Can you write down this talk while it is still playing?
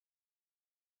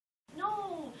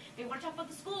want to talk about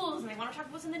the schools, and they want to talk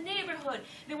about what's in the neighborhood.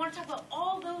 They want to talk about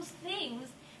all those things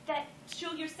that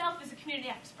show yourself as a community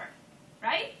expert,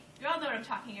 right? You all know what I'm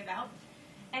talking about.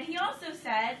 And he also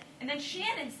said, and then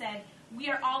Shannon said, we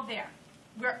are all there.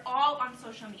 We're all on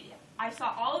social media. I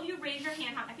saw all of you raise your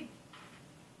hand. I think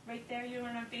right there you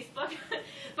weren't on Facebook.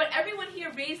 But everyone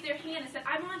here raised their hand and said,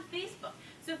 I'm on Facebook.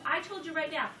 So if I told you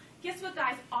right now, guess what,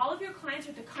 guys? All of your clients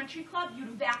are at the country club, you'd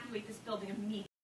evacuate this building immediately.